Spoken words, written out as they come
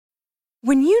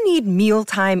When you need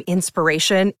mealtime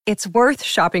inspiration, it's worth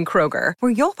shopping Kroger,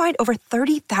 where you'll find over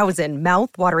 30,000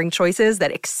 mouth-watering choices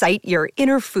that excite your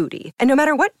inner foodie. And no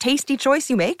matter what tasty choice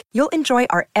you make, you'll enjoy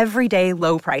our everyday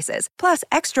low prices, plus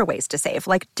extra ways to save,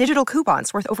 like digital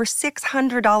coupons worth over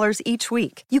 $600 each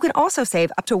week. You can also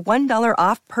save up to $1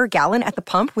 off per gallon at the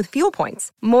pump with fuel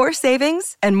points. More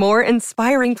savings and more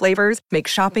inspiring flavors make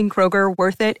shopping Kroger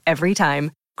worth it every time.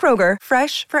 Kroger,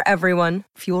 fresh for everyone.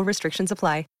 Fuel restrictions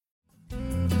apply.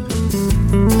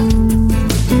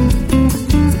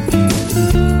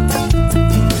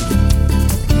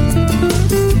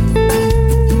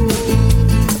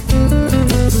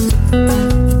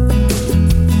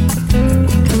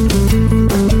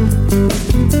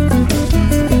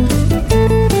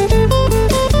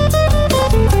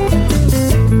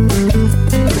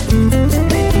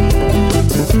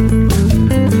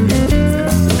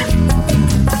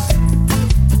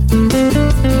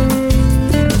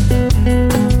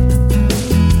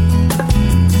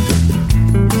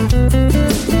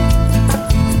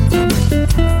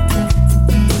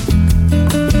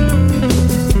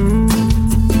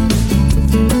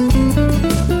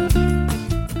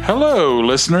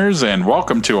 Listeners, and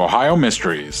welcome to Ohio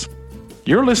Mysteries.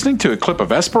 You're listening to a clip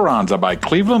of Esperanza by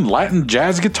Cleveland Latin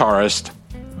jazz guitarist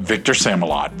Victor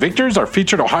Samalot. Victor is our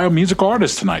featured Ohio musical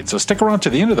artist tonight, so stick around to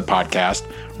the end of the podcast.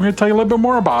 We're going to tell you a little bit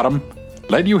more about him,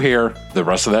 let you hear the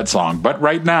rest of that song. But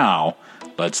right now,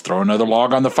 let's throw another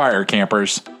log on the fire,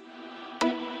 campers.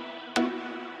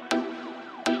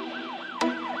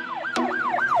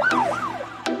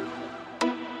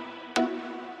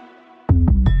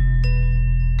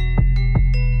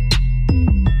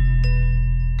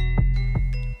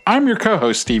 I'm your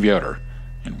co-host, Steve Yoder,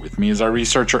 and with me is our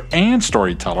researcher and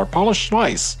storyteller, Paula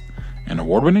Schleiss, an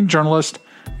award-winning journalist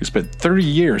who spent 30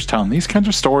 years telling these kinds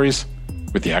of stories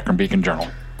with the Akron Beacon Journal.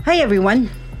 Hi, everyone.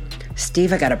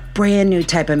 Steve, I got a brand new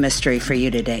type of mystery for you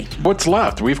today. What's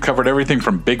left? We've covered everything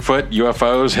from Bigfoot,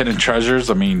 UFOs, hidden treasures,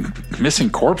 missing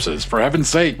corpses. For heaven's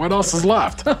sake, what else is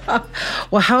left?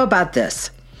 Well, how about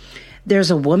this?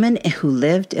 There's a woman who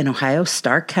lived in Ohio's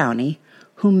Stark County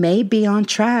who may be on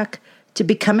track to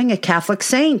becoming a Catholic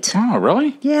saint. Oh,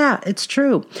 really? Yeah, it's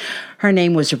true. Her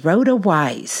name was Rhoda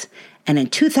Wise, and in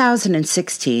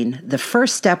 2016, the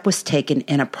first step was taken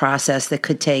in a process that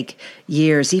could take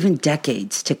years, even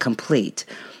decades, to complete.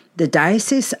 The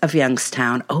Diocese of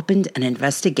Youngstown opened an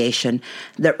investigation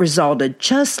that resulted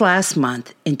just last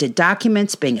month into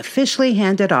documents being officially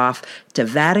handed off to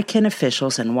Vatican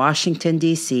officials in Washington,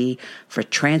 D.C. for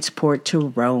transport to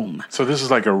Rome. So this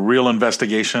is like a real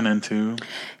investigation into...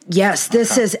 Yes,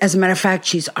 this is, as a matter of fact,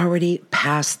 she's already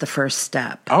passed the first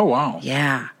step. Oh, wow.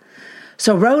 Yeah.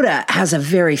 So Rhoda has a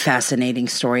very fascinating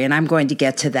story, and I'm going to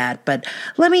get to that. But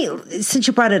since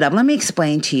you brought it up, let me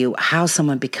explain to you how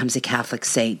someone becomes a Catholic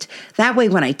saint. That way,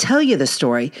 when I tell you the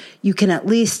story, you can at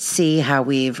least see how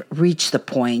we've reached the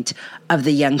point of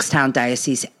the Youngstown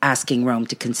Diocese asking Rome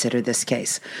to consider this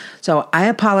case. So I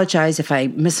apologize if I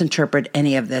misinterpret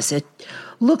any of this. It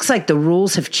looks like the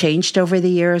rules have changed over the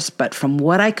years, but from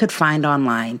what I could find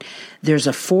online, there's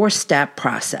a 4-step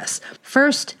process.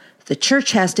 First, the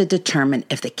church has to determine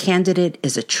if the candidate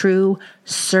is a true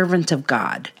servant of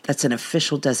God. That's an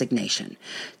official designation.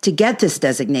 To get this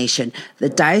designation, the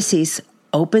diocese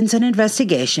opens an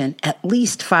investigation at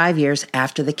least 5 years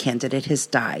after the candidate has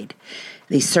died.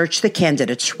 They search the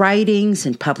candidate's writings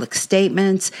and public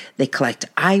statements. They collect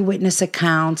eyewitness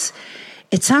accounts.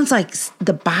 It sounds like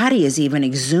the body is even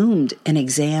exhumed and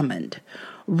examined.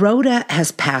 Rhoda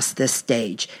has passed this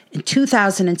stage. In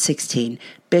 2016,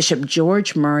 Bishop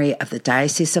George Murray of the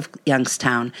Diocese of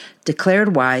Youngstown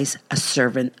declared Wise a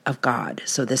servant of God.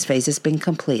 So this phase has been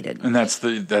completed. And that's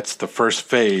the first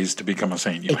phase to become a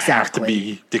saint. You have to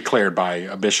be declared by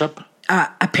a bishop?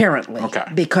 Apparently. Okay.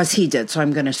 Because he did. So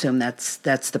I'm going to assume that's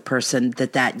the person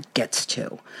that gets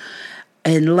to.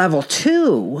 In level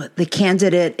 2, the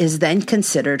candidate is then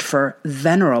considered for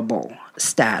venerable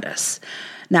status.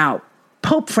 Now,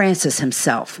 Pope Francis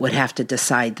himself would have to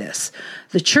decide this.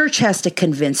 The church has to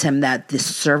convince him that the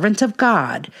servant of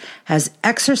God has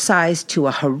exercised to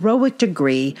a heroic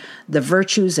degree the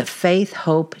virtues of faith,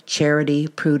 hope, charity,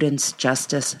 prudence,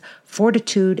 justice,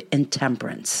 fortitude, and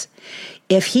temperance.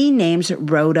 If he names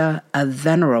Rhoda a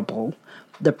venerable,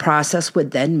 the process would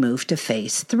then move to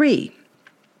phase 3.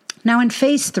 Now, in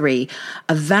phase 3,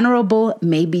 a venerable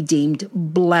may be deemed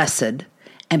blessed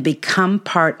and become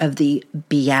part of the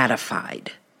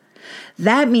beatified.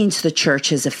 That means the church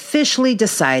has officially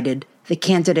decided the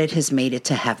candidate has made it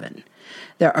to heaven.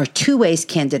 There are 2 ways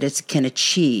candidates can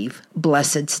achieve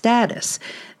blessed status.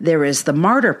 There is the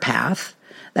martyr path.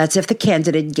 That's if the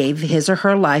candidate gave his or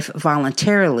her life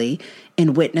voluntarily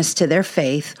in witness to their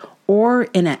faith or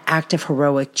in an act of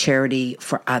heroic charity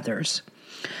for others.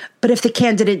 But if the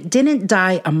candidate didn't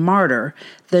die a martyr,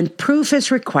 then proof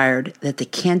is required that the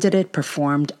candidate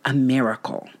performed a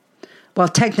miracle. Well,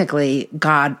 technically,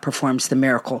 God performs the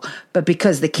miracle, but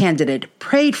because the candidate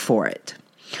prayed for it.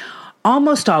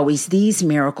 Almost always, these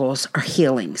miracles are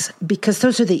healings because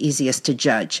those are the easiest to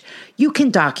judge. You can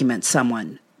document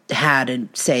someone had,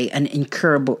 say, an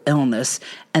incurable illness,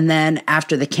 and then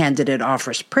after the candidate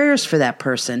offers prayers for that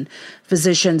person,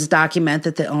 physicians document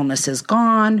that the illness is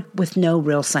gone with no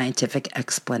real scientific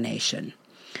explanation.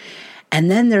 And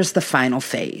then there's the final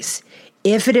phase.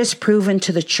 If it is proven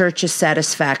to the church's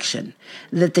satisfaction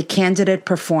that the candidate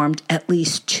performed at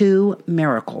least 2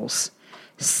 miracles,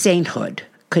 sainthood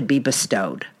could be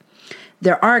bestowed.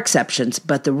 There are exceptions,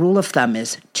 but the rule of thumb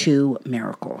is 2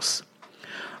 miracles.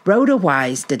 Rhoda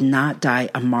Wise did not die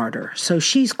a martyr, so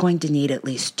she's going to need at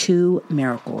least 2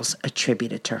 miracles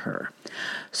attributed to her.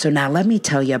 So now let me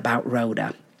tell you about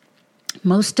Rhoda.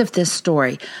 Most of this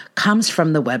story comes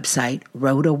from the website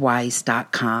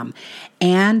rhodawise.com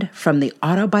and from the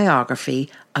autobiography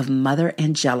of Mother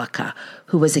Angelica,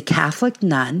 who was a Catholic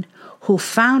nun who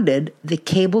founded the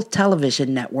cable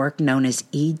television network known as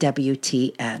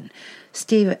EWTN.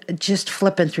 Steve, just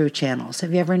flipping through channels.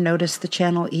 Have you ever noticed the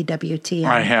channel EWTN?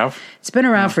 I have. It's been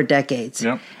around for decades.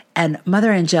 Yep. And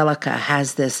Mother Angelica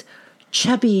has this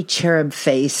chubby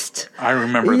cherub-faced. I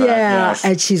remember that, yes.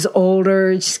 And she's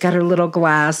older. She's got her little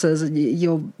glasses.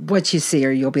 And once you see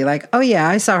her, you'll be like, oh, yeah,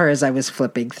 I saw her as I was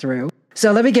flipping through.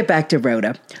 So let me get back to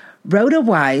Rhoda. Rhoda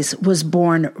Wise was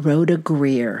born Rhoda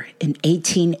Greer in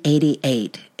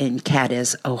 1888 in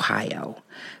Cadiz, Ohio.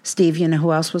 Steve, you know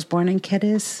who else was born in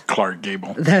Cadiz? Clark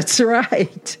Gable. That's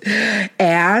right.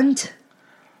 And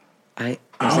there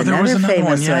was another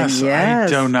famous one, yes.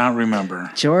 Yes. I do not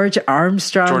remember. George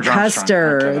Armstrong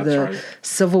Custer, okay, the right.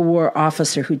 Civil War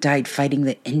officer who died fighting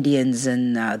the Indians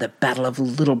in the Battle of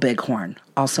Little Bighorn,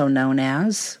 also known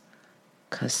as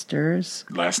Custer's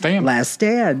Last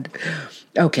Stand.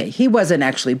 Okay, he wasn't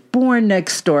actually born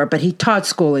next door, but he taught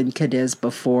school in Cadiz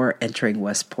before entering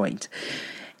West Point.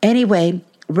 Anyway,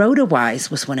 Rhoda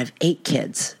Wise was one of 8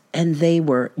 kids, and they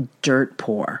were dirt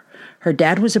poor. Her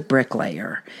dad was a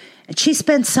bricklayer, and she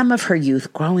spent some of her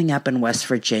youth growing up in West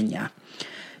Virginia.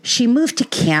 She moved to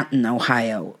Canton,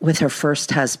 Ohio, with her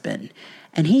first husband,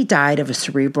 and he died of a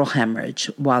cerebral hemorrhage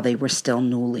while they were still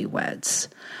newlyweds.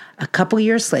 A couple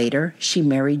years later, she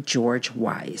married George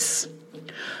Wise.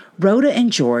 Rhoda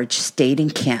and George stayed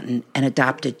in Canton and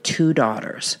adopted 2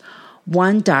 daughters.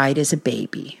 One died as a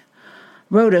baby.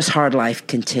 Rhoda's hard life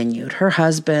continued. Her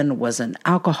husband was an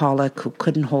alcoholic who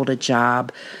couldn't hold a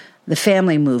job. The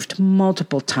family moved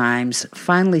multiple times,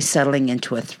 finally settling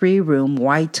into a 3-room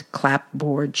white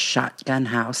clapboard shotgun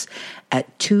house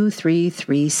at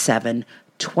 2337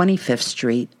 25th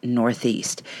Street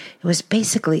Northeast. It was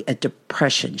basically a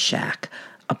depression shack,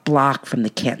 a block from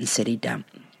the Canton City dump.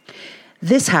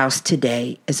 This house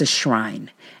today is a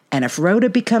shrine, and if Rhoda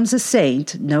becomes a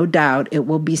saint, no doubt it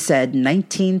will be said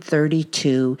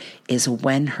 1932 is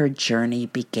when her journey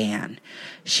began.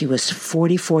 She was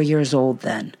 44 years old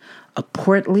then, a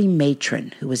portly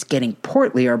matron who was getting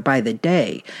portlier by the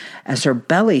day. As her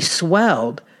belly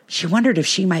swelled, she wondered if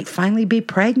she might finally be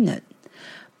pregnant.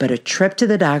 But a trip to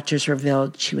the doctors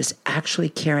revealed she was actually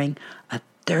carrying a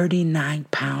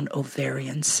 39-pound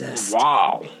ovarian cyst.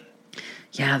 Wow.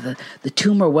 Yeah, the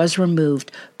tumor was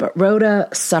removed, but Rhoda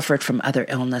suffered from other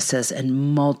illnesses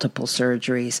and multiple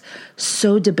surgeries,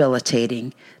 so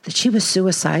debilitating that she was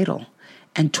suicidal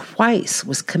and twice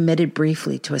was committed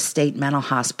briefly to a state mental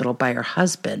hospital by her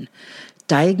husband,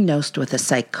 diagnosed with a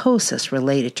psychosis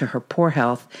related to her poor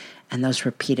health and those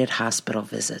repeated hospital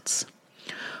visits.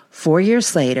 4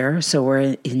 years later, so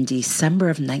we're in December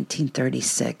of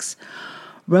 1936,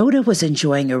 Rhoda was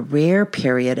enjoying a rare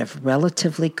period of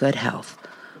relatively good health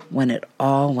when it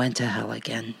all went to hell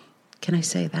again. Can I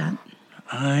say that?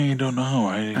 I don't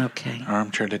know. Okay.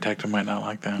 Armchair detective might not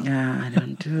like that. Yeah, I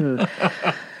don't do.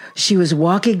 She was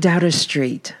walking down a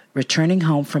street, returning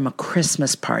home from a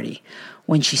Christmas party,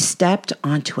 when she stepped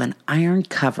onto an iron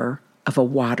cover of a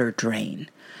water drain.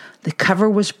 The cover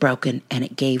was broken and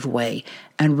it gave way,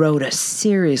 and Rhoda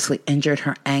seriously injured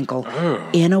her ankle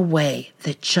in a way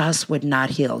that just would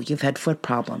not heal. You've had foot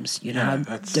problems. You know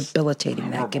how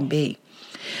debilitating that can be.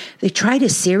 They tried a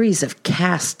series of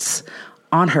casts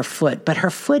on her foot, but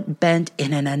her foot bent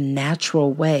in an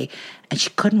unnatural way, and she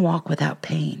couldn't walk without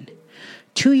pain.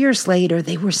 2 years later,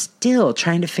 they were still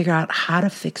trying to figure out how to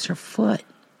fix her foot.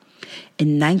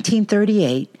 In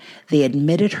 1938, they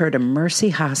admitted her to Mercy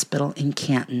Hospital in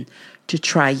Canton to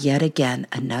try yet again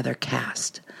another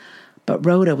cast. But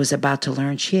Rhoda was about to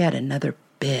learn she had another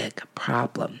big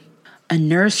problem. A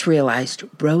nurse realized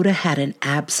Rhoda had an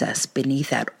abscess beneath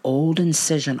that old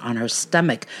incision on her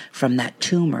stomach from that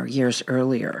tumor years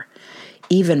earlier.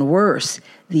 Even worse,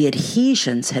 the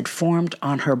adhesions had formed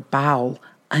on her bowel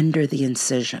under the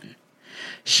incision.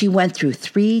 She went through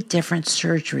 3 different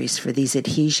surgeries for these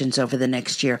adhesions over the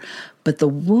next year, but the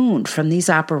wound from these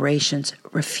operations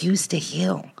refused to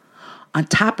heal. On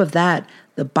top of that,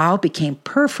 the bowel became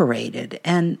perforated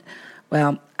and,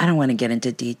 well, I don't want to get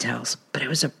into details, but it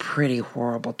was a pretty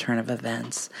horrible turn of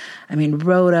events. I mean,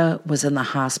 Rhoda was in the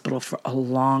hospital for a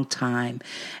long time,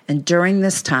 and during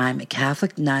this time, a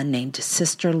Catholic nun named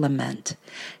Sister Lament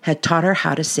had taught her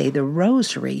how to say the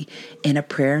rosary in a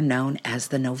prayer known as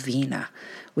the novena,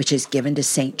 which is given to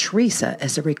St. Teresa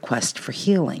as a request for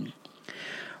healing.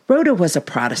 Rhoda was a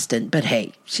Protestant, but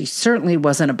hey, she certainly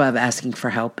wasn't above asking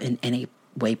for help in any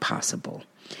way possible.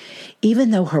 Even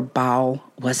though her bowel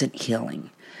wasn't healing,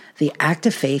 the act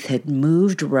of faith had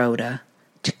moved Rhoda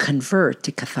to convert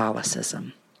to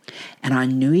Catholicism. And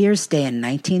on New Year's Day in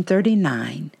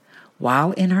 1939,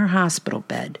 while in her hospital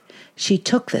bed, she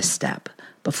took this step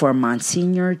before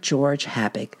Monsignor George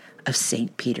Habig of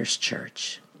St. Peter's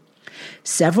Church.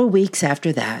 Several weeks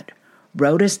after that,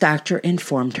 Rhoda's doctor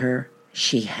informed her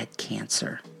she had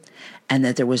cancer and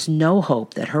that there was no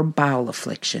hope that her bowel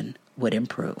affliction would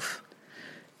improve.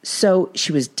 So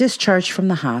she was discharged from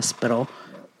the hospital,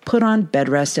 put on bed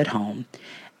rest at home,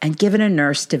 and given a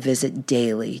nurse to visit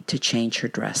daily to change her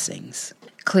dressings.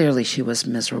 Clearly she was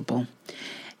miserable.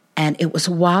 And it was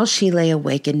while she lay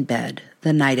awake in bed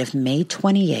the night of May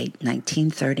 28,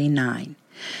 1939,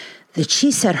 that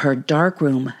she said her dark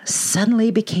room suddenly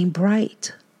became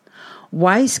bright.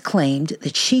 Wise claimed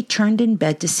that she turned in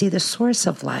bed to see the source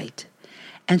of light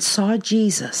and saw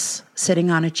Jesus sitting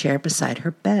on a chair beside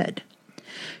her bed.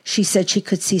 She said she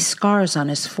could see scars on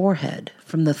his forehead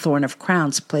from the thorn of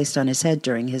crowns placed on his head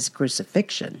during his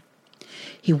crucifixion.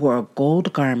 He wore a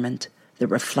gold garment that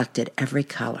reflected every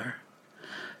color.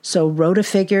 So Rhoda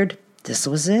figured this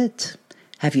was it.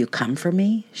 "Have you come for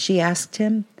me?" she asked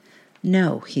him.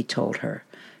 "No," he told her.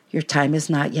 "Your time has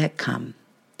not yet come."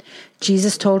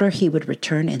 Jesus told her he would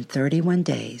return in 31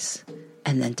 days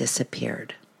and then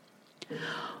disappeared.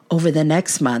 Over the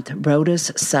next month,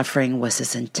 Rhoda's suffering was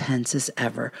as intense as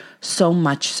ever, so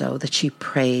much so that she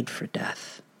prayed for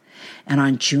death. And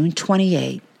on June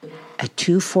 28, at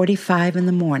 2:45 in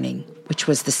the morning, which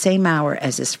was the same hour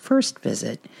as his first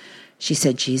visit, she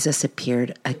said Jesus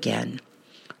appeared again.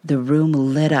 The room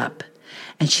lit up,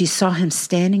 and she saw him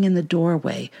standing in the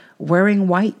doorway, wearing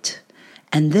white,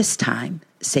 and this time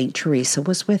St. Teresa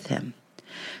was with him.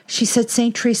 She said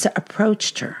St. Teresa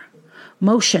approached her,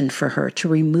 motioned for her to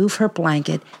remove her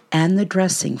blanket and the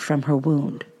dressing from her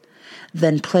wound,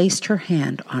 then placed her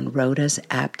hand on Rhoda's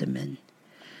abdomen.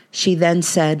 She then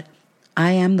said,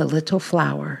 "I am the little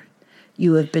flower.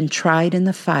 You have been tried in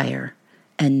the fire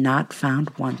and not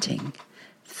found wanting.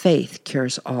 Faith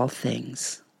cures all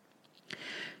things."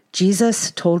 Jesus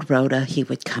told Rhoda he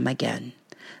would come again,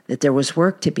 that there was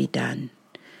work to be done,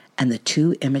 and the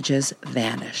 2 images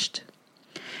vanished.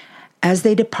 As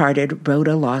they departed,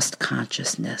 Rhoda lost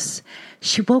consciousness.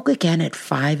 She woke again at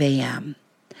 5 a.m.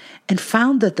 and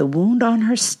found that the wound on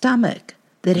her stomach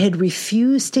that had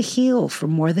refused to heal for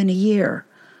more than a year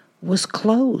was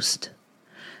closed.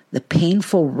 The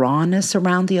painful rawness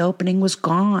around the opening was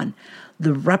gone.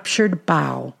 The ruptured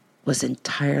bowel was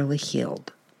entirely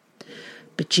healed.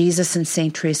 But Jesus and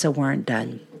St. Teresa weren't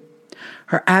done.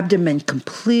 Her abdomen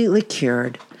completely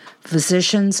cured.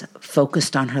 Physicians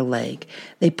focused on her leg.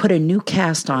 They put a new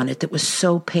cast on it that was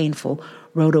so painful,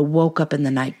 Rhoda woke up in the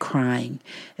night crying.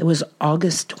 It was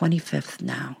August 25th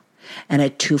now, and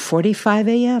at 2:45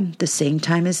 a.m., the same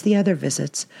time as the other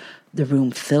visits, the room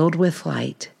filled with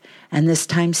light, and this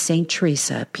time St.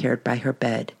 Teresa appeared by her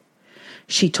bed.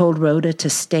 She told Rhoda to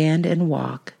stand and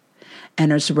walk,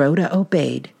 and as Rhoda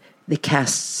obeyed, the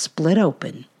cast split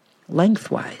open,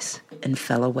 lengthwise, and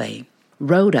fell away.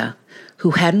 Rhoda,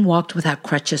 who hadn't walked without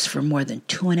crutches for more than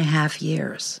 2.5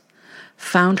 years,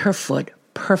 found her foot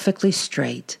perfectly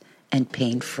straight and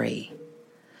pain-free.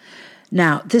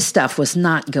 Now, this stuff was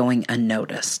not going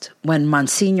unnoticed. When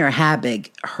Monsignor Habig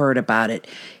heard about it,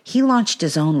 he launched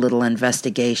his own little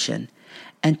investigation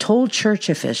and told church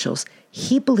officials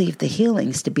he believed the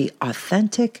healings to be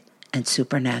authentic and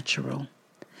supernatural.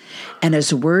 And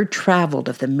as word traveled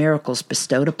of the miracles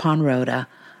bestowed upon Rhoda,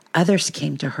 others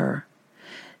came to her.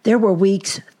 There were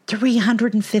weeks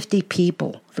 350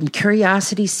 people from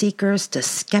curiosity seekers to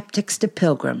skeptics to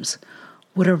pilgrims,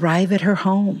 would arrive at her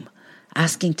home,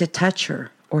 asking to touch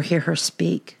her or hear her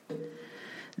speak.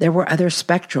 There were other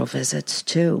spectral visits,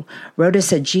 too. Rhoda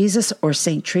said Jesus or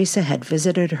St. Teresa had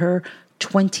visited her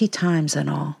 20 times in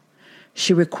all.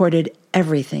 She recorded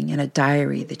everything in a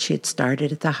diary that she had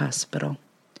started at the hospital.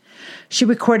 She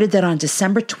recorded that on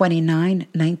December 29,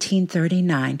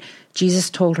 1939, Jesus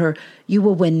told her, "You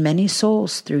will win many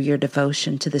souls through your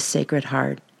devotion to the Sacred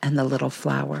Heart and the Little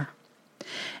Flower."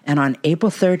 And on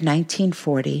April 3rd,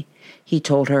 1940, he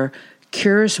told her,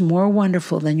 "Cures more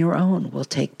wonderful than your own will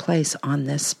take place on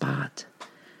this spot."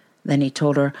 Then he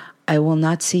told her, "I will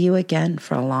not see you again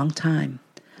for a long time.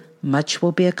 Much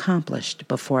will be accomplished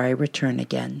before I return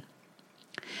again."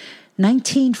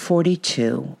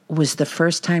 1942 was the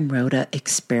first time Rhoda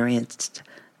experienced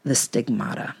the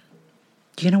stigmata.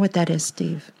 Do you know what that is,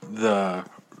 Steve? The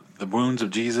wounds of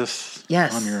Jesus?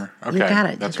 Yes. On your, okay, you got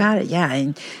it. You got it. Yeah.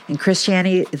 In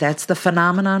Christianity, that's the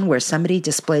phenomenon where somebody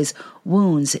displays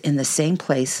wounds in the same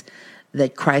place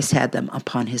that Christ had them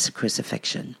upon his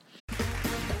crucifixion.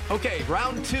 Okay,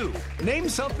 round two. Name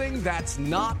something that's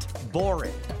not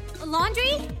boring. A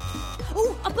laundry?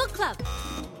 Ooh, a book club.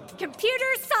 Computer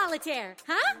solitaire,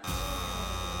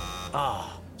 huh?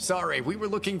 Sorry, we were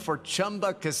looking for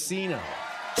Chumba Casino.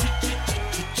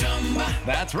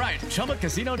 That's right.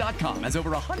 ChumbaCasino.com has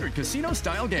over 100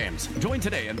 casino-style games. Join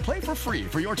today and play for free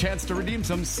for your chance to redeem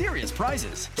some serious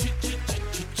prizes.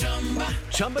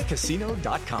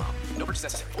 ChumbaCasino.com. No purchase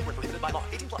necessary. Void where prohibited by law.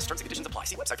 18+ terms and conditions apply.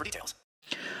 See website for details.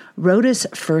 Rhoda's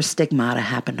first stigmata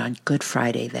happened on Good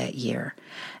Friday that year,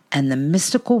 and the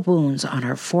mystical wounds on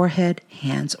her forehead,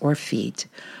 hands, or feet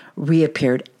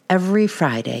reappeared every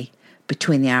Friday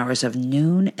between the hours of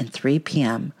noon and 3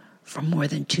 p.m. for more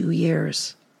than 2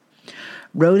 years.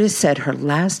 Rhoda said her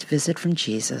last visit from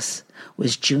Jesus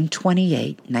was June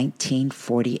 28,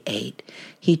 1948.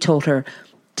 He told her,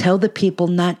 "Tell the people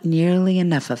not nearly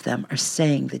enough of them are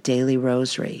saying the daily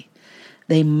rosary.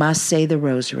 They must say the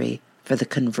rosary for the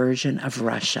conversion of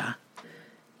Russia."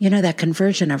 You know, that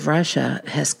conversion of Russia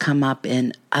has come up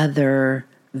in other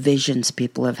visions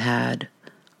people have had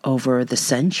over the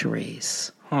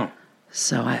centuries.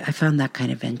 So I found that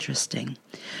kind of interesting.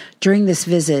 During this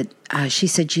visit, she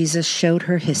said Jesus showed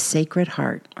her his sacred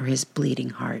heart, or his bleeding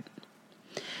heart.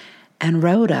 And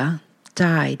Rhoda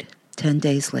died 10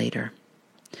 days later.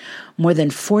 More than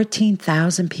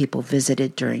 14,000 people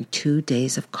visited during 2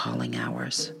 days of calling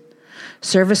hours.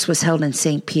 Service was held in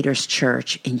St. Peter's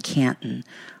Church in Canton,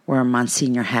 where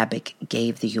Monsignor Habich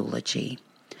gave the eulogy.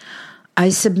 "I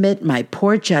submit my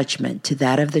poor judgment to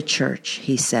that of the Church,"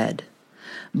 he said.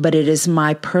 "But it is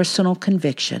my personal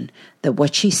conviction that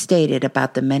what she stated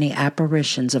about the many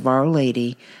apparitions of Our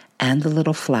Lady and the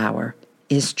Little Flower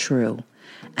is true,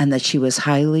 and that she was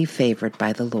highly favored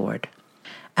by the Lord."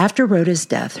 After Rhoda's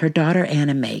death, her daughter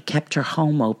Anna May kept her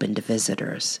home open to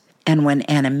visitors. And when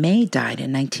Anna May died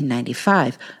in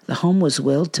 1995, the home was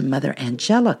willed to Mother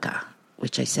Angelica,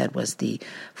 which I said was the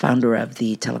founder of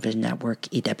the television network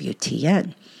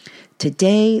EWTN.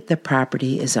 Today, the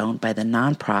property is owned by the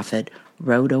nonprofit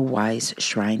Rhoda Wise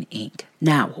Shrine, Inc.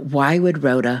 Now, why would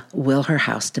Rhoda will her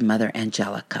house to Mother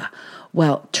Angelica?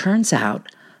 Well, turns out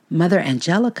Mother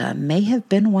Angelica may have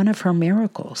been one of her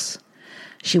miracles.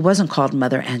 She wasn't called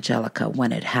Mother Angelica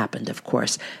when it happened, of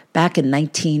course. Back in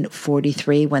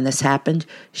 1943, when this happened,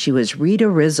 she was Rita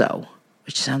Rizzo,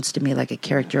 which sounds to me like a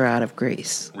character out of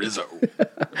Grease. Rizzo.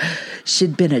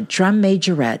 She'd been a drum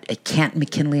majorette at Canton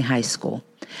McKinley High School,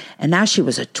 and now she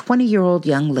was a 20-year-old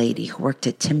young lady who worked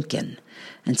at Timken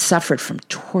and suffered from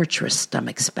torturous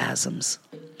stomach spasms.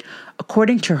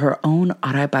 According to her own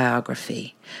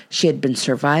autobiography, she had been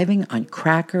surviving on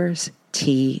crackers,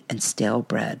 tea, and stale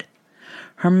bread.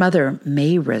 Her mother,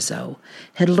 May Rizzo,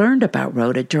 had learned about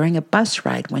Rhoda during a bus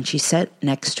ride when she sat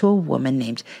next to a woman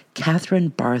named Catherine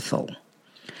Barthel.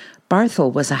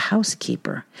 Barthel was a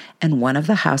housekeeper, and one of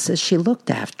the houses she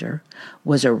looked after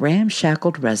was a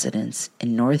ramshackled residence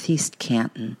in northeast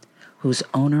Canton, whose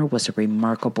owner was a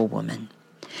remarkable woman.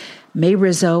 May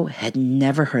Rizzo had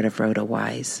never heard of Rhoda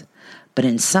Wise, but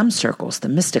in some circles the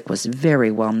mystic was very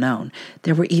well known.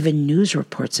 There were even news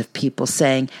reports of people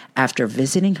saying after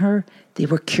visiting her, they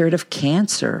were cured of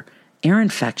cancer, ear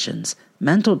infections,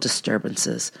 mental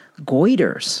disturbances,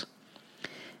 goiters.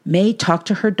 May talked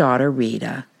to her daughter,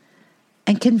 Rita,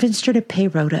 and convinced her to pay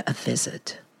Rhoda a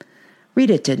visit.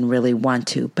 Rita didn't really want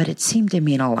to, but it seemed to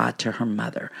mean a lot to her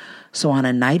mother. So on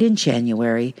a night in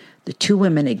January, the two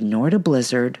women ignored a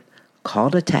blizzard,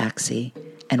 called a taxi,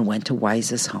 and went to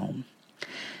Wise's home.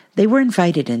 They were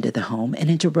invited into the home and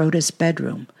into Rhoda's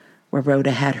bedroom, where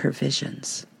Rhoda had her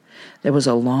visions. There was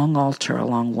a long altar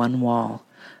along one wall,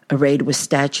 arrayed with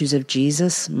statues of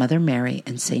Jesus, Mother Mary,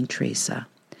 and St. Teresa.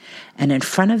 And in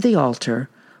front of the altar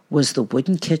was the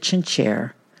wooden kitchen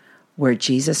chair where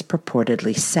Jesus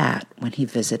purportedly sat when he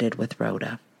visited with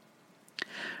Rhoda.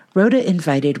 Rhoda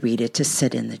invited Rita to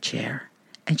sit in the chair,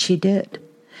 and she did.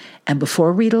 And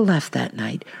before Rita left that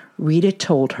night, Rita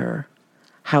told her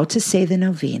how to say the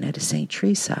novena to St.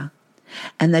 Teresa,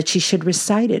 and that she should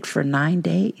recite it for 9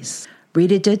 days.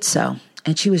 Rita did so,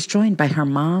 and she was joined by her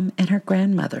mom and her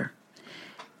grandmother.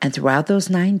 And throughout those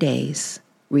 9 days,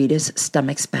 Rita's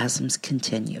stomach spasms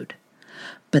continued.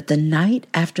 But the night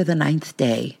after the 9th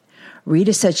day,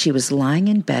 Rita said she was lying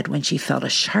in bed when she felt a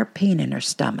sharp pain in her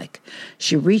stomach.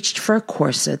 She reached for a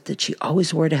corset that she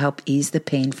always wore to help ease the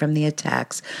pain from the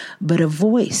attacks, but a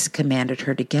voice commanded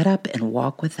her to get up and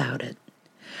walk without it.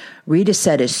 Rita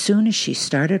said as soon as she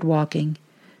started walking,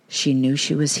 she knew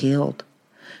she was healed.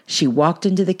 She walked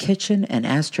into the kitchen and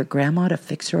asked her grandma to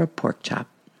fix her a pork chop.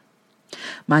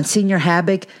 Monsignor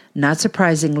Habig, not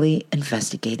surprisingly,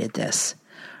 investigated this.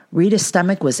 Rita's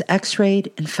stomach was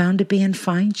x-rayed and found to be in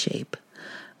fine shape.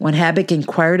 When Habig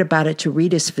inquired about it to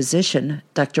Rita's physician,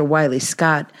 Dr. Wiley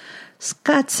Scott,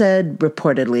 Scott said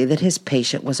reportedly that his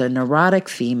patient was a neurotic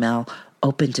female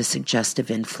open to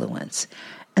suggestive influence,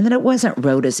 and that it wasn't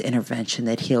Rhoda's intervention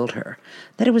that healed her,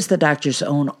 that it was the doctor's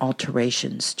own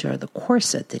alterations to the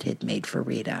corset that he'd made for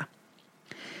Rita.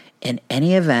 In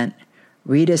any event,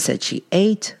 Rita said she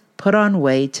ate, put on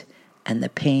weight, and the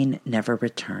pain never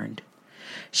returned.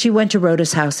 She went to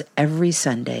Rhoda's house every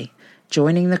Sunday,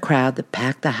 joining the crowd that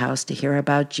packed the house to hear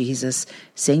about Jesus,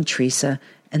 St. Teresa,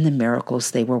 and the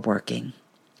miracles they were working.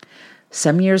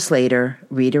 Some years later,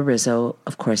 Rita Rizzo,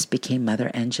 of course, became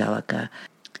Mother Angelica.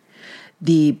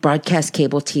 The broadcast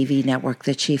cable TV network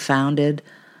that she founded,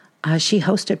 she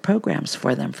hosted programs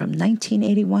for them from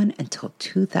 1981 until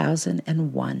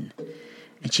 2001.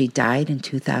 And she died in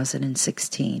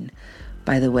 2016.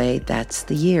 By the way, that's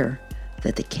the year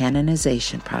that the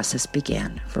canonization process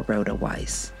began for Rhoda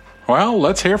Wise. Well,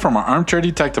 let's hear from our armchair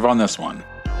detective on this one.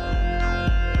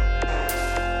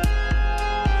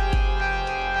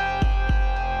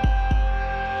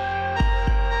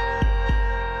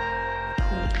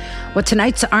 Well,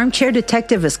 tonight's armchair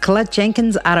detective is Colette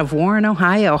Jenkins out of Warren,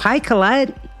 Ohio. Hi,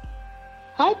 Colette.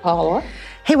 Hi, Paula.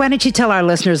 Hey, why don't you tell our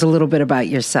listeners a little bit about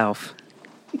yourself?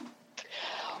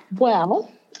 Well,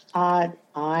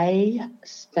 I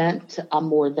spent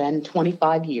more than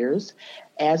 25 years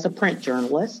as a print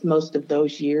journalist, most of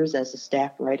those years as a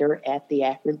staff writer at the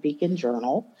Akron Beacon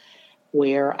Journal,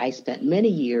 where I spent many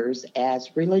years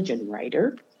as religion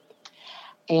writer.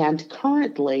 And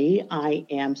currently, I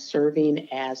am serving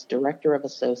as Director of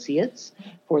Associates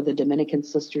for the Dominican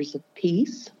Sisters of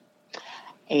Peace.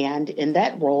 And in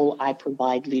that role, I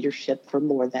provide leadership for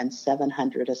more than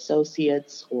 700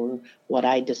 associates, or what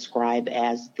I describe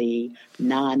as the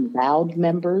non-vowed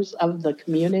members of the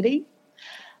community.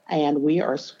 And we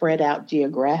are spread out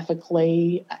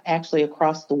geographically, actually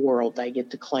across the world. I get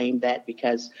to claim that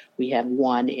because we have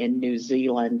one in New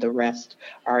Zealand. The rest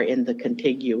are in the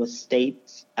contiguous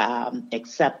states,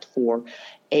 except for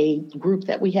a group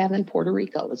that we have in Puerto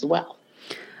Rico as well.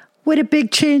 What a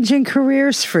big change in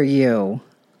careers for you.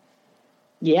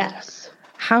 Yes.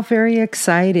 How very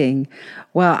exciting.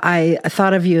 Well, I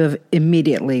thought of you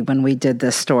immediately when we did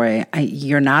this story.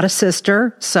 You're not a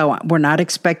sister, so we're not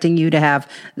expecting you to have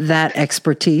that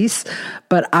expertise.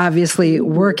 But obviously,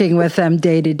 working with them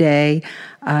day to day,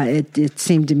 it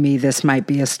seemed to me this might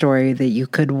be a story that you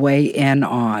could weigh in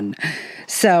on.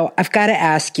 So I've got to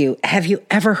ask you, have you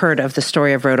ever heard of the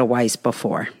story of Rhoda Wise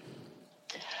before?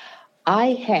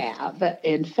 I have.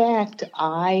 In fact,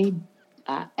 I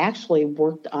actually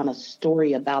worked on a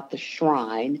story about the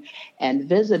shrine and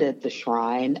visited the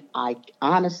shrine. I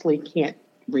honestly can't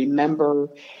remember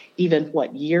even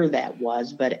what year that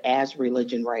was, but as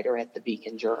religion writer at the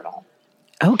Beacon Journal.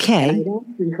 Okay. And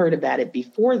I'd actually heard about it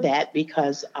before that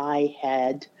because I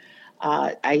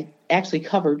actually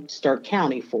covered Stark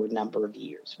County for a number of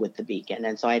years with the Beacon.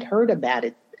 And so I'd heard about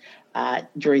it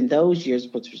during those years,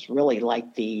 which was really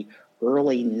like the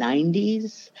early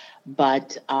 90s,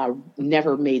 but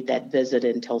never made that visit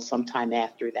until sometime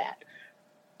after that.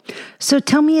 So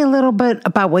tell me a little bit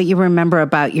about what you remember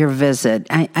about your visit.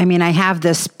 I mean, I have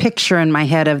this picture in my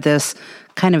head of this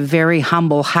kind of very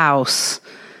humble house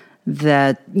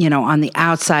that, you know, on the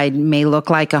outside may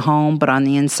look like a home, but on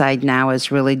the inside now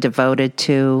is really devoted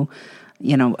to,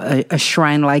 you know, a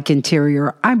shrine-like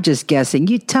interior. I'm just guessing.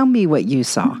 You tell me what you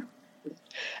saw.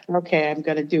 Okay, I'm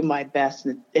going to do my best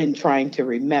in trying to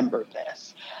remember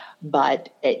this.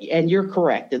 And you're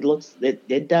correct.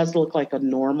 It does look like a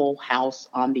normal house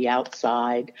on the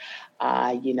outside,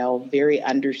 very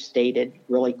understated,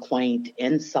 really quaint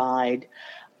inside.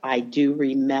 I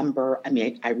remember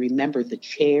the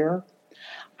chair.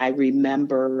 I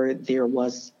remember there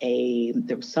was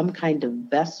some kind of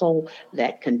vessel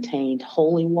that contained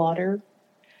holy water.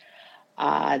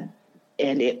 And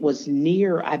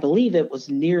I believe it was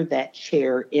near that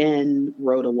chair in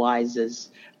Rhoda Wise's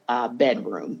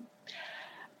bedroom.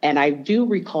 And I do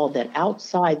recall that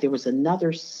outside there was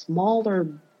another smaller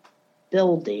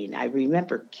building. I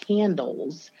remember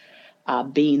candles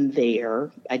being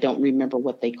there. I don't remember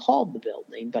what they called the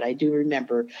building, but I do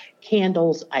remember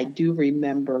candles. I do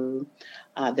remember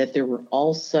that there were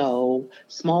also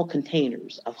small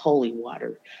containers of holy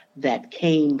water that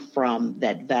came from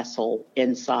that vessel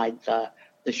inside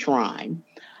the shrine.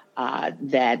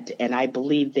 And I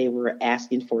believe they were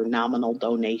asking for a nominal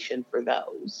donation for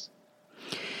those.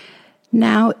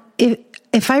 Now,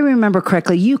 if I remember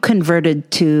correctly, you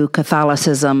converted to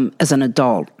Catholicism as an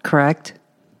adult, correct?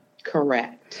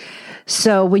 Correct.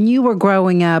 So when you were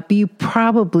growing up, you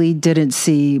probably didn't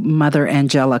see Mother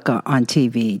Angelica on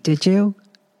TV, did you?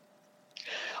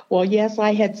 Well, yes,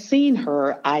 I had seen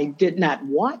her. I did not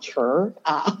watch her,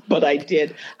 but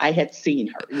I had seen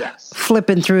her, yes.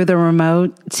 Flipping through the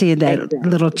remote, seeing that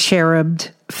little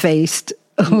cherub-faced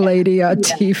lady on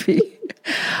TV.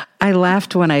 I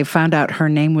laughed when I found out her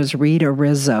name was Rita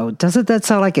Rizzo. Doesn't that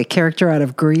sound like a character out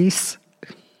of Grease?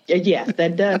 Yes,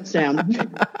 that does sound.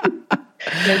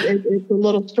 It's a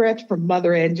little stretch from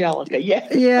Mother Angelica, yes.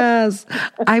 Yes.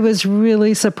 I was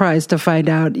really surprised to find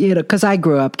out, because I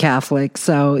grew up Catholic,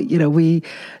 so, we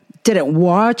didn't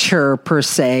watch her per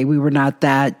se. We were not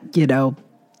that,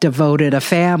 devoted a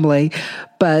family,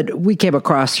 but we came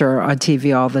across her on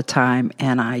TV all the time,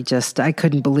 and I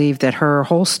couldn't believe that her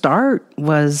whole start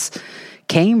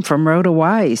came from Rhoda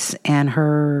Wise and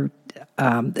her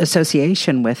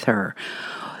association with her.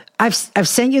 I've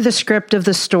sent you the script of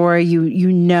the story.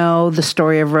 You know the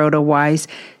story of Rhoda Wise.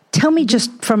 Tell me,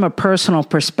 just from a personal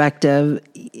perspective,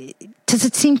 does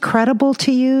it seem credible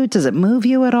to you? Does it move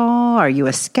you at all? Are you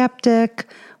a skeptic?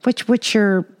 What's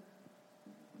your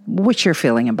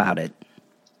feeling about it?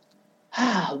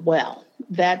 Well,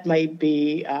 that may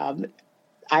be.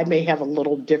 I may have a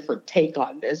little different take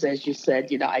on this. As you said,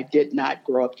 I did not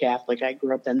grow up Catholic. I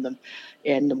grew up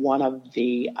in one of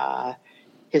the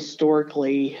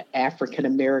historically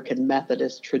African-American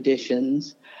Methodist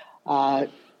traditions.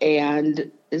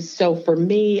 And so for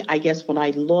me, I guess when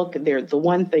I look there, the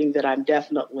one thing that I'm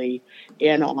definitely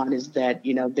in on is that,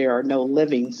 there are no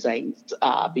living saints,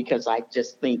 because I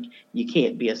just think you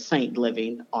can't be a saint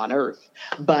living on earth.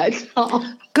 But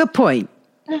good point.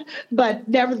 But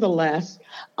nevertheless,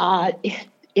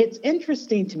 it's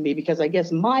interesting to me because I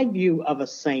guess my view of a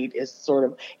saint is sort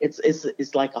of,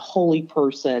 it's like a holy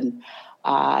person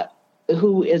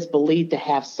who is believed to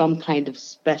have some kind of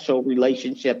special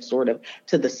relationship sort of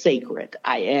to the sacred.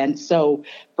 And so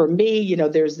for me,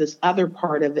 there's this other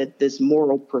part of it, this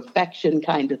moral perfection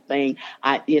kind of thing.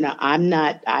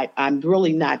 I'm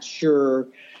really not sure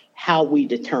how we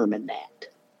determine that.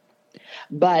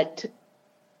 But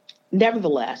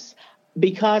nevertheless,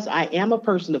 because I am a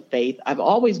person of faith, I've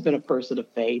always been a person of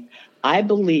faith, I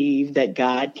believe that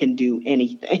God can do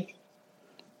anything.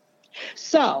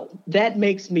 So that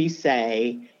makes me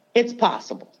say it's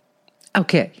possible.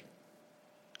 Okay.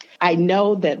 I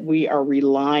know that we are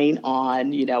relying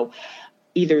on,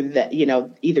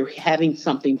 either having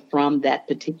something from that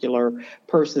particular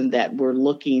person that we're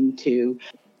looking to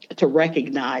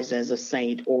recognize as a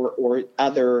saint or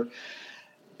other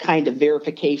kind of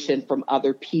verification from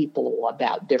other people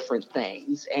about different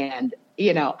things. And,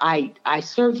 I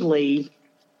certainly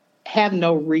have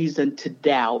no reason to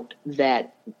doubt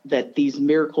that these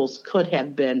miracles could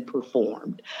have been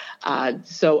performed.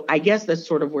 So I guess that's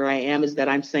sort of where I am, is that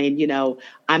I'm saying,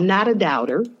 I'm not a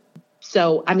doubter.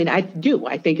 So, I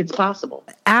think it's possible.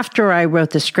 After I wrote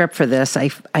the script for this, I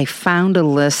found a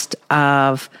list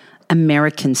of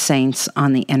American saints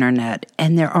on the internet,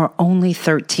 and there are only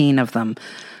 13 of them.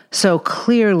 So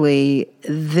clearly,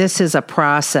 this is a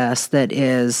process that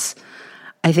is,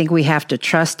 I think we have to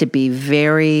trust to be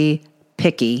very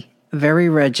picky, very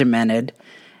regimented,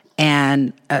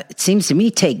 and it seems to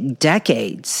me take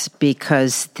decades,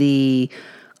 because the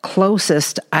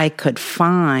closest I could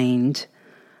find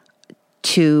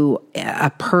to a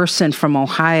person from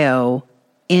Ohio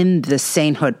in the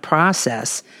sainthood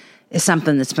process is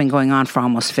something that's been going on for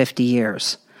almost 50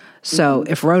 years. So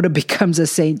if Rhoda becomes a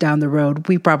saint down the road,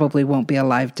 we probably won't be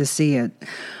alive to see it.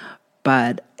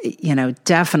 But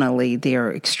definitely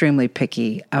they're extremely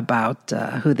picky about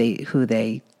who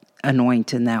they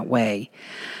anoint in that way.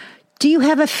 Do you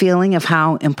have a feeling of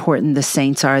how important the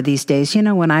saints are these days?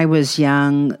 When I was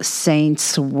young,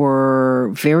 saints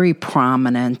were very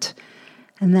prominent,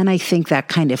 and then I think that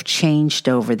kind of changed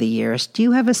over the years. Do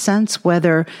you have a sense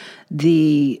whether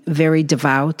the very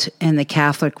devout in the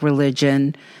Catholic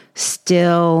religion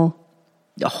still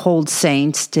hold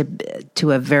saints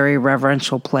to a very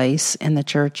reverential place in the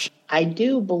church? I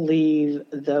do believe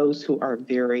those who are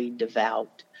very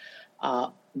devout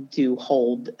do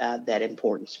hold that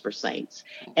importance for saints.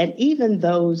 And even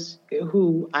those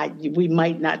who we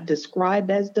might not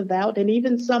describe as devout, and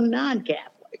even some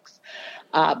non-Catholics.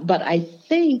 But I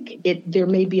think there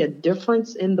may be a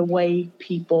difference in the way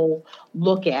people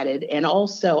look at it. And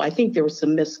also, I think there was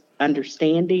some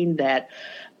misunderstanding that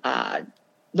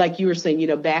like you were saying,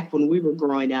 back when we were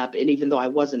growing up, and even though I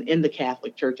wasn't in the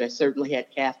Catholic Church, I certainly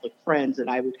had Catholic friends, and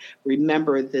I would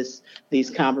remember these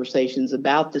conversations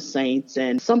about the saints.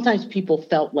 And sometimes people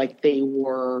felt like they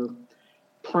were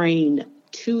praying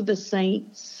to the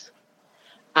saints.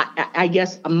 I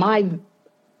guess my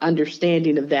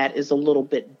understanding of that is a little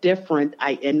bit different.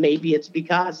 And maybe it's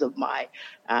because of my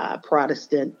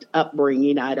Protestant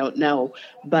upbringing. I don't know.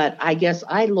 But I guess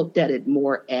I looked at it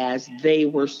more as they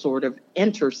were sort of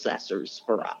intercessors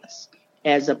for us,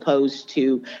 as opposed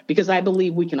to, because I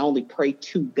believe we can only pray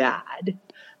to God.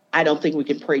 I don't think we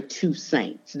can pray to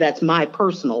saints. That's my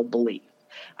personal belief.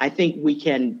 I think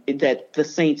that the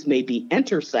saints may be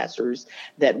intercessors,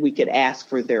 that we could ask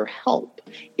for their help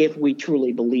if we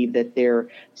truly believe that they're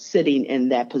sitting in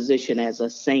that position as a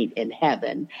saint in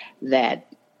heaven, that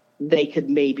they could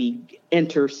maybe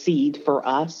intercede for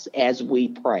us as we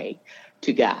pray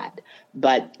to God.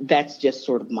 But that's just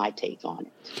sort of my take on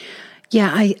it.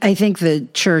 Yeah, I think the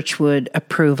church would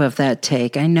approve of that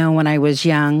take. I know when I was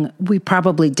young, we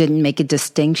probably didn't make a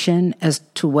distinction as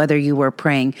to whether you were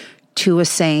praying to a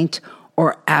saint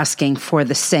or asking for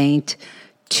the saint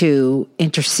to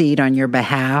intercede on your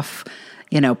behalf.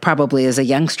 Probably as a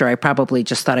youngster, I probably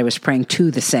just thought I was praying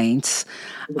to the saints.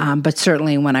 But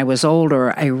certainly when I was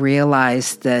older, I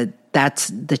realized that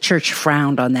the church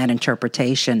frowned on that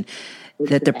interpretation,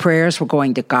 that the prayers were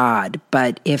going to God.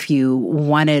 But if you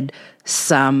wanted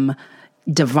some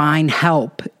divine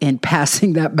help in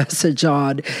passing that message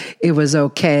on, it was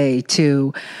okay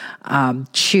to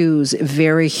choose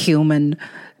very human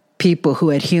people who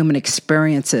had human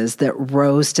experiences that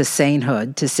rose to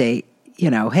sainthood to say,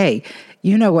 hey,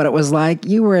 you know what it was like.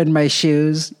 You were in my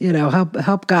shoes.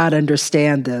 Help God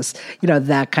understand this.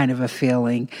 That kind of a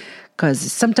feeling. Because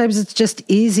sometimes it's just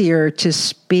easier to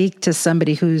speak to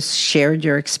somebody who's shared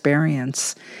your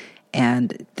experience.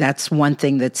 And that's one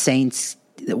thing that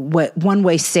one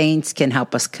way saints can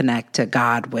help us connect to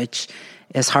God, which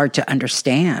is hard to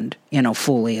understand,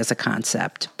 fully as a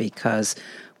concept, because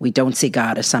we don't see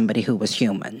God as somebody who was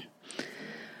human.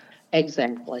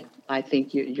 Exactly. I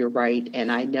think you're right.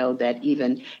 And I know that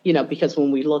even, because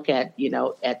when we look at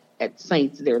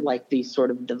saints, they're like these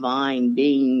sort of divine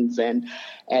beings. And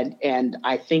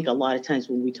I think a lot of times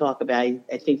when we talk about it,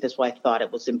 I think that's why I thought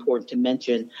it was important to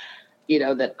mention,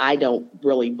 that I don't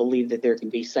really believe that there can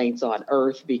be saints on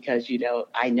earth, because,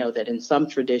 I know that in some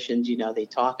traditions, they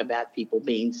talk about people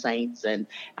being saints, and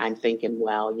I'm thinking,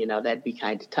 well, that'd be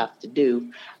kind of tough to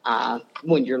do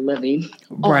when you're living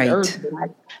on earth.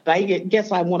 But I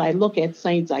guess when I look at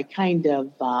saints, I kind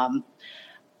of,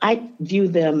 I view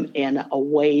them in a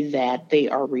way that they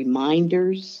are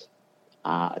reminders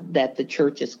that the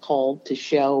church is called to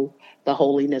show the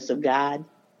holiness of God.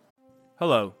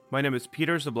 Hello, my name is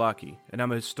Peter Zablocki, and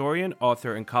I'm a historian,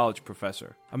 author, and college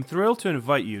professor. I'm thrilled to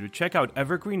invite you to check out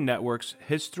Evergreen Network's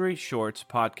History Shorts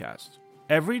podcast.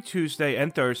 Every Tuesday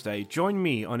and Thursday, join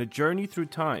me on a journey through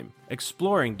time,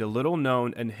 exploring the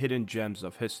little-known and hidden gems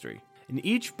of history. In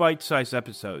each bite-sized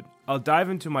episode, I'll dive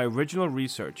into my original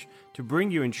research to bring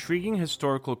you intriguing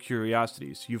historical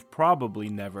curiosities you've probably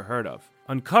never heard of,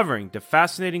 uncovering the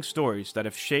fascinating stories that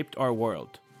have shaped our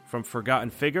world, from forgotten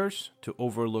figures to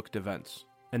overlooked events.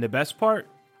 And the best part?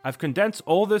 I've condensed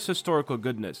all this historical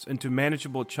goodness into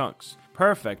manageable chunks,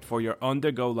 perfect for your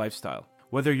on-the-go lifestyle.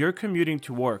 Whether you're commuting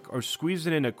to work or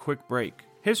squeezing in a quick break,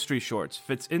 History Shorts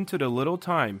fits into the little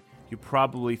time you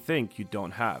probably think you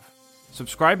don't have.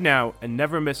 Subscribe now and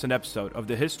never miss an episode of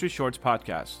the History Shorts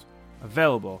podcast,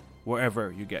 available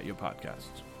wherever you get your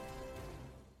podcasts.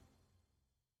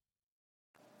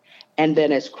 And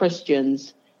then as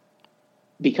Christians,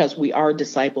 because we are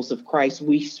disciples of Christ,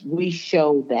 we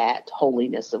show that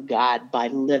holiness of God by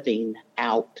living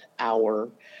out our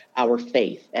our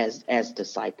faith as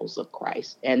disciples of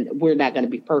Christ. And we're not going to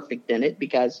be perfect in it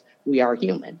because we are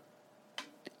human.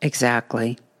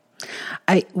 Exactly.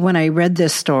 When I read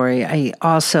this story, I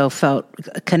also felt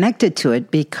connected to it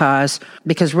because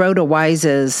Rhoda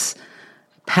Wise's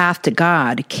path to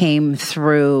God came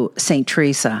through St.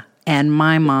 Teresa, and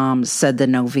my mom said the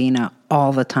novena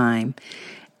all the time.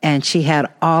 And she had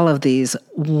all of these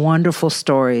wonderful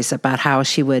stories about how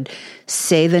she would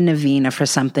say the novena for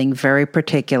something very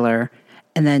particular,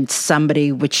 and then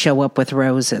somebody would show up with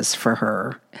roses for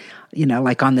her,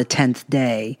 like on the 10th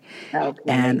day. Okay.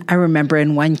 And I remember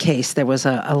in one case, there was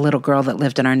a little girl that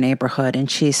lived in our neighborhood, and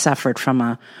she suffered from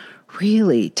a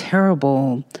really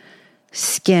terrible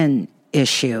skin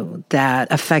issue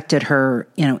that affected her,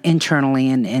 internally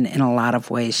and in a lot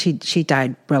of ways. She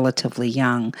died relatively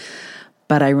young.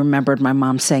 But I remembered my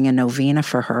mom saying a novena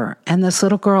for her. And this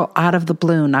little girl, out of the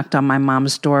blue, knocked on my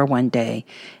mom's door one day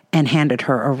and handed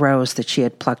her a rose that she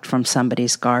had plucked from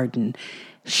somebody's garden.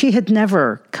 She had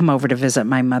never come over to visit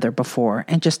my mother before.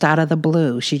 And just out of the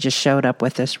blue, she just showed up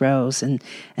with this rose and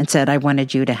said, "I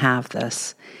wanted you to have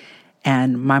this."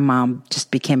 And my mom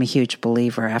just became a huge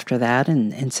believer after that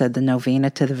and said the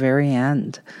novena to the very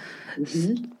end.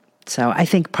 Mm-hmm. So I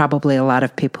think probably a lot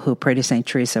of people who pray to St.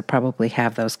 Teresa probably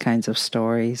have those kinds of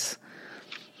stories.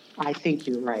 I think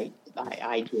you're right.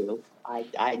 I do.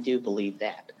 I do believe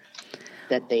that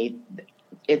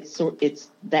it's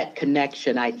that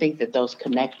connection. I think that those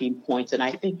connecting points, and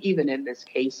I think even in this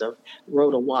case of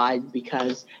Rhoda Wise,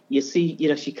 because you see,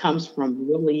 she comes from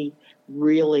really,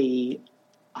 really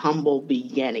humble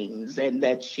beginnings, and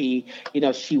that she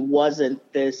wasn't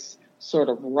this sort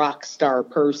of rock star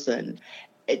person.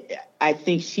 I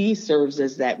think she serves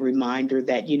as that reminder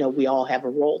that, we all have a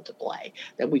role to play,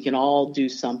 that we can all do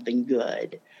something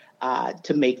good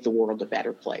to make the world a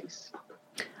better place.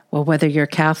 Well, whether you're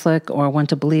Catholic or want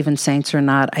to believe in saints or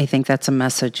not, I think that's a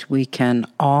message we can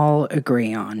all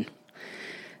agree on.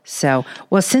 So,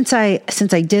 well, since I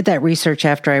did that research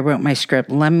after I wrote my script,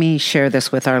 let me share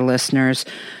this with our listeners.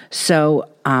 So,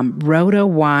 Rhoda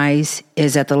Wise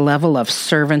is at the level of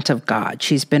servant of God.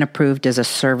 She's been approved as a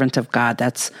servant of God.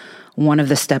 That's one of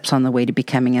the steps on the way to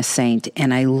becoming a saint.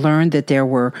 And I learned that there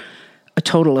were a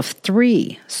total of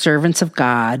 3 servants of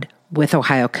God with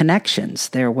Ohio connections.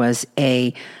 There was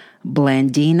a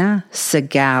Blandina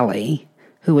Segali,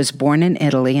 who was born in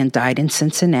Italy and died in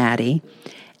Cincinnati,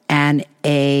 and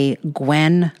a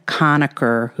Gwen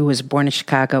Conacher, who was born in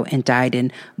Chicago and died in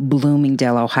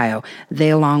Bloomingdale, Ohio. They,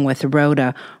 along with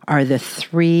Rhoda, are the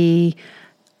 3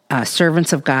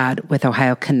 servants of God with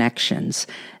Ohio connections.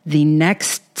 The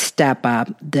next step up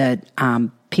that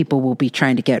people will be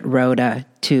trying to get Rhoda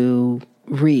to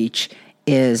reach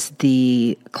is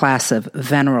the class of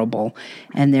venerable.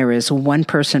 And there is one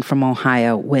person from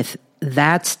Ohio with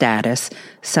that status,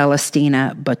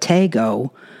 Celestina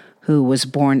Bottego, who was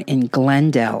born in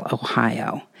Glendale,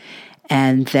 Ohio.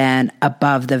 And then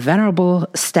above the venerable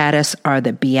status are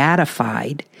the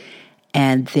beatified.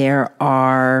 And there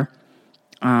are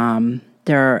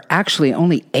actually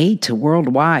only 8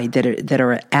 worldwide that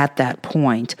are at that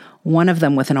point. One of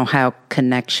them with an Ohio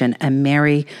connection, a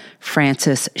Mary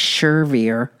Frances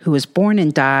Schervier, who was born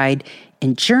and died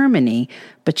in Germany,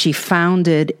 but she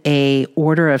founded a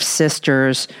order of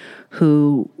sisters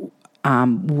who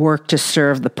worked to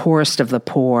serve the poorest of the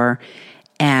poor.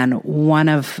 And one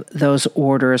of those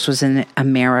orders was in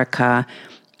America.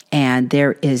 And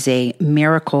there is a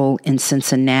miracle in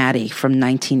Cincinnati from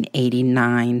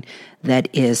 1989 that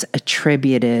is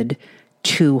attributed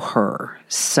to her.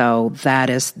 So that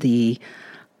is the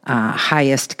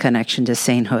highest connection to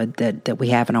sainthood that we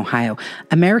have in Ohio.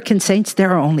 American saints, there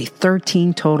are only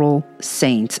 13 total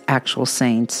saints, actual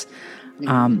saints,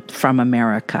 from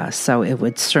America. So it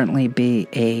would certainly be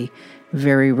a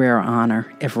very rare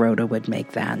honor if Rhoda would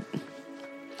make that.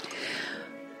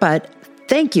 But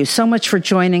thank you so much for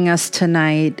joining us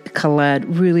tonight, Colette.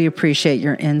 Really appreciate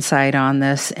your insight on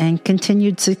this and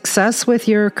continued success with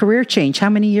your career change. How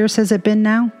many years has it been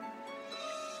now?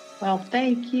 Well,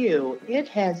 thank you. It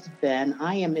has been,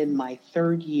 I am in my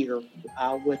 3rd year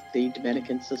with the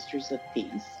Dominican Sisters of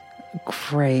Peace.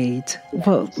 Great.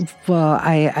 Well,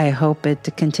 I hope it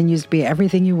continues to be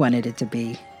everything you wanted it to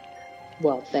be.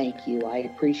 Well, thank you. I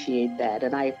appreciate that.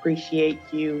 And I appreciate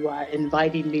you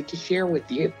inviting me to share with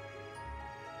you.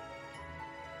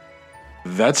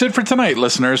 That's it for tonight,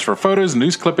 listeners. For photos,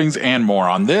 news clippings, and more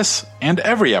on this and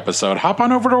every episode, hop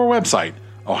on over to our website,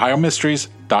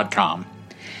 ohiomysteries.com.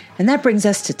 And that brings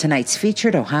us to tonight's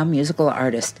featured Ohio musical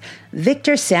artist,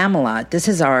 Victor Samalot. This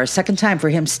is our second time for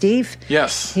him, Steve.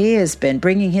 Yes. He has been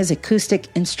bringing his acoustic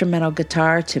instrumental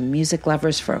guitar to music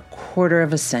lovers for a quarter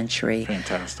of a century.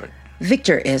 Fantastic.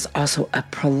 Victor is also a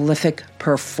prolific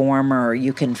performer.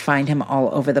 You can find him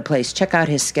all over the place. Check out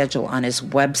his schedule on his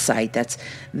website. That's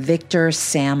Victor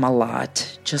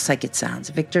Samalot, just like it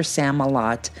sounds,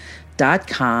 victorsamalot.com.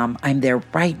 I'm there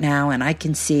right now, and I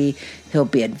can see he'll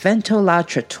be at Vento La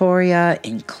Trattoria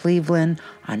in Cleveland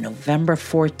on November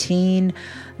 14,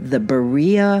 the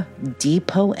Berea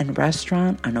Depot and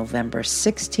Restaurant on November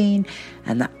 16,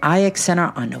 and the IX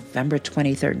Center on November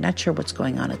 23rd. Not sure what's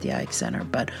going on at the IX Center,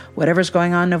 but whatever's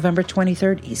going on November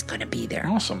 23rd, he's going to be there.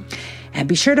 Awesome. And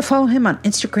be sure to follow him on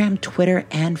Instagram, Twitter,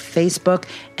 and Facebook,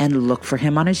 and look for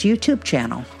him on his YouTube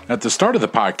channel. At the start of the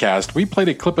podcast, we played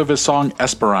a clip of his song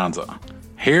Esperanza.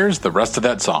 Here's the rest of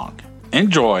that song.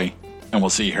 Enjoy, and we'll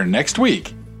see you here next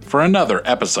week for another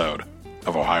episode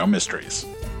of Ohio Mysteries.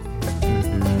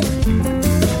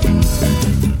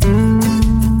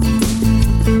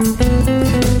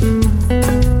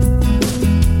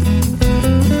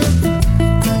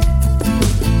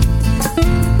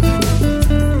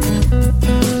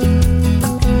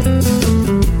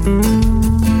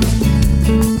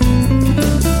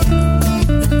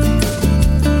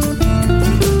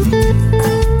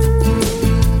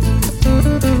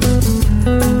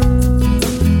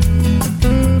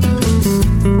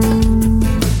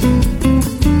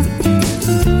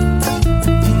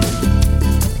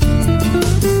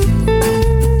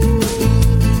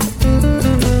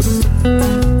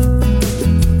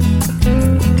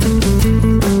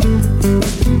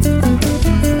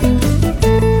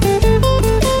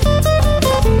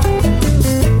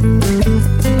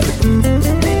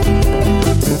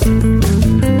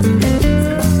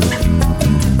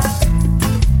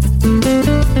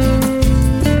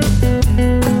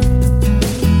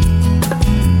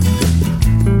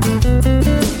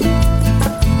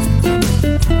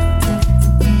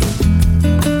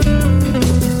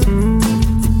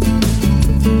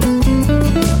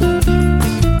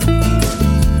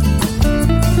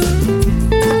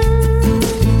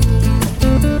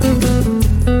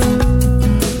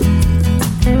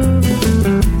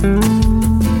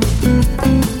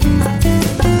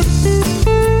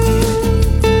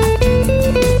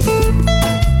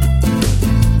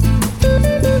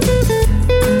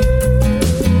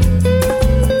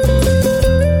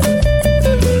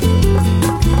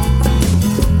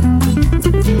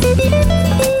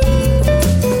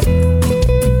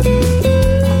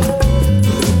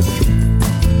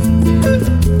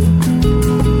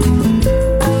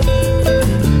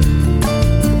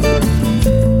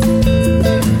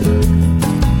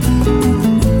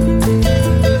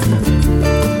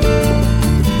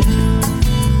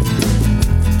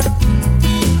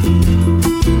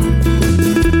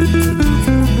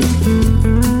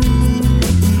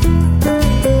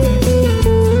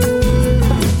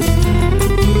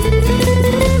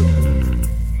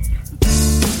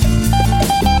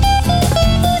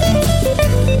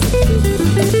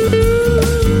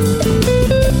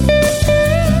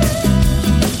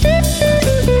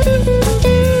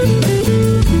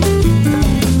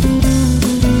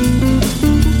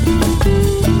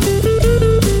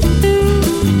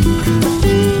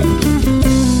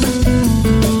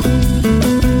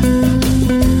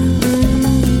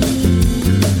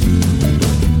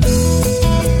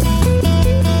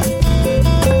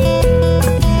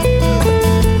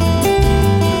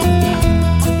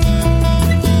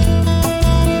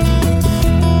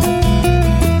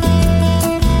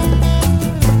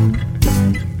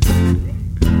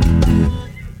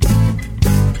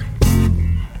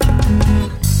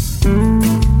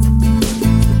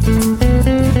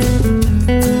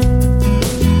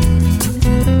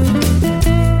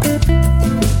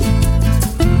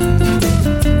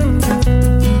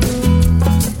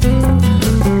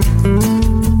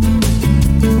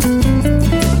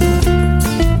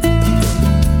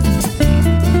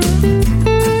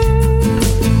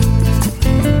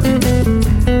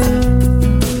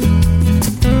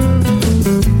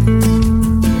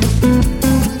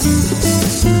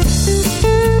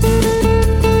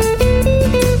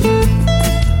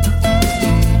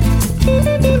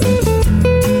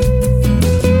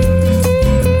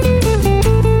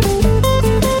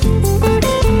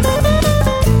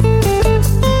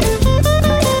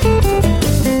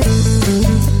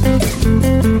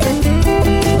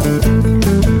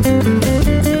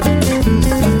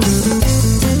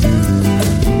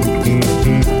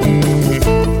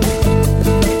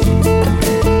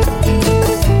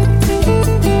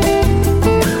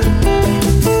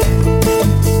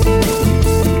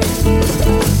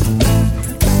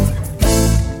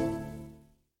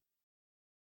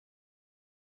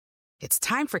 It's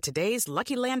time for today's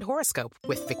Lucky Land horoscope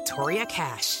with Victoria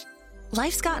Cash.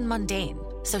 Life's gotten mundane,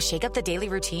 so shake up the daily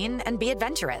routine and be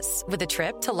adventurous with a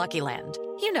trip to Lucky Land.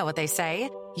 You know what they say,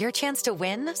 your chance to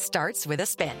win starts with a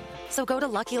spin. So go to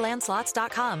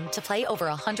LuckyLandSlots.com to play over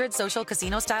 100 social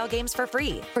casino-style games for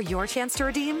free for your chance to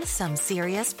redeem some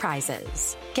serious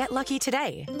prizes. Get lucky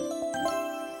today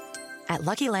at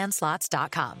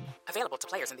LuckyLandSlots.com. Available to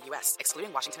players in the U.S.,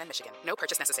 excluding Washington and Michigan. No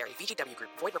purchase necessary. VGW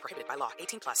Group. Void where prohibited by law.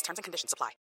 18+. Terms and conditions apply.